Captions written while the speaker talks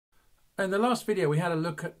In the last video we had a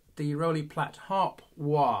look at the Rolly Platt Harp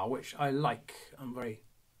Wah, which I like. I'm very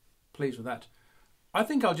pleased with that. I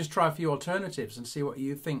think I'll just try a few alternatives and see what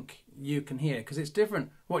you think you can hear, because it's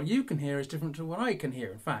different. What you can hear is different to what I can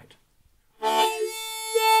hear, in fact. Now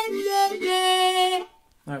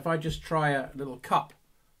if I just try a little cup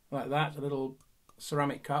like that, a little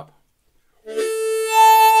ceramic cup.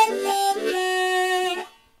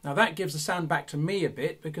 Now that gives the sound back to me a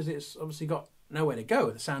bit, because it's obviously got nowhere to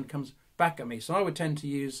go. The sound comes back at me. So I would tend to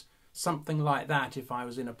use something like that if I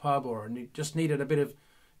was in a pub or just needed a bit of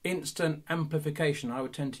instant amplification. I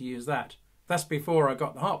would tend to use that. That's before I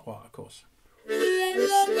got the Harp Wah, of course.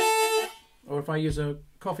 Or if I use a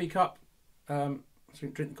coffee cup, so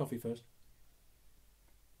drink the coffee first.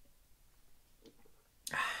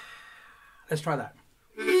 Let's try that.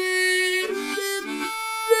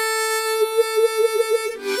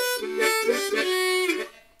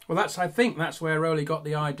 Well, I think that's where Rolly got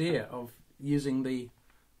the idea of using the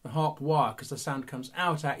Harp Wah, because the sound comes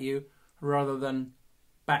out at you rather than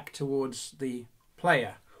back towards the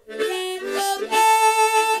player.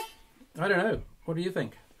 I don't know. What do you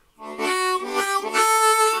think?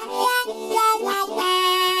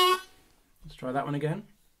 Let's try that one again.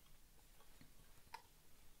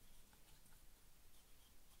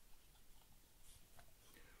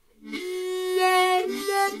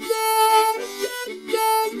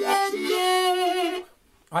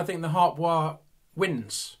 I think the Harp Wah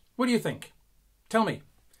wins. What do you think? Tell me.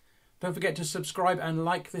 Don't forget to subscribe and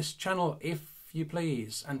like this channel if you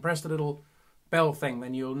please, and press the little bell thing,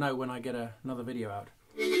 then you'll know when I get another video out.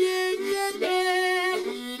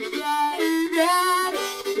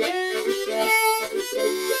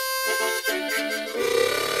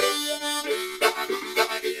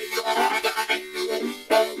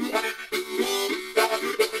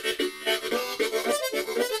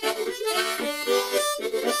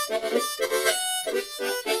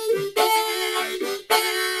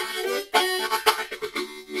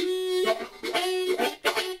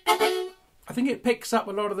 I think it picks up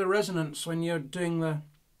a lot of the resonance when you're doing the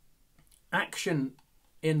action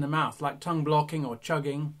in the mouth, like tongue blocking or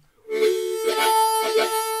chugging.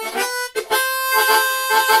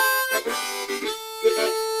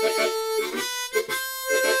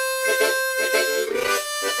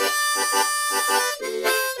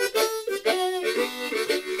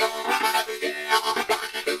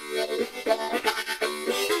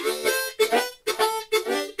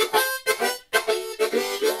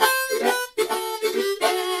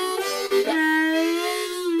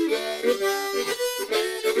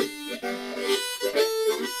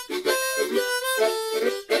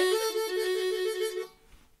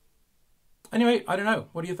 Anyway, I don't know.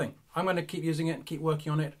 What do you think? I'm going to keep using it and keep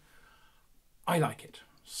working on it. I like it.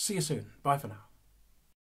 See you soon. Bye for now.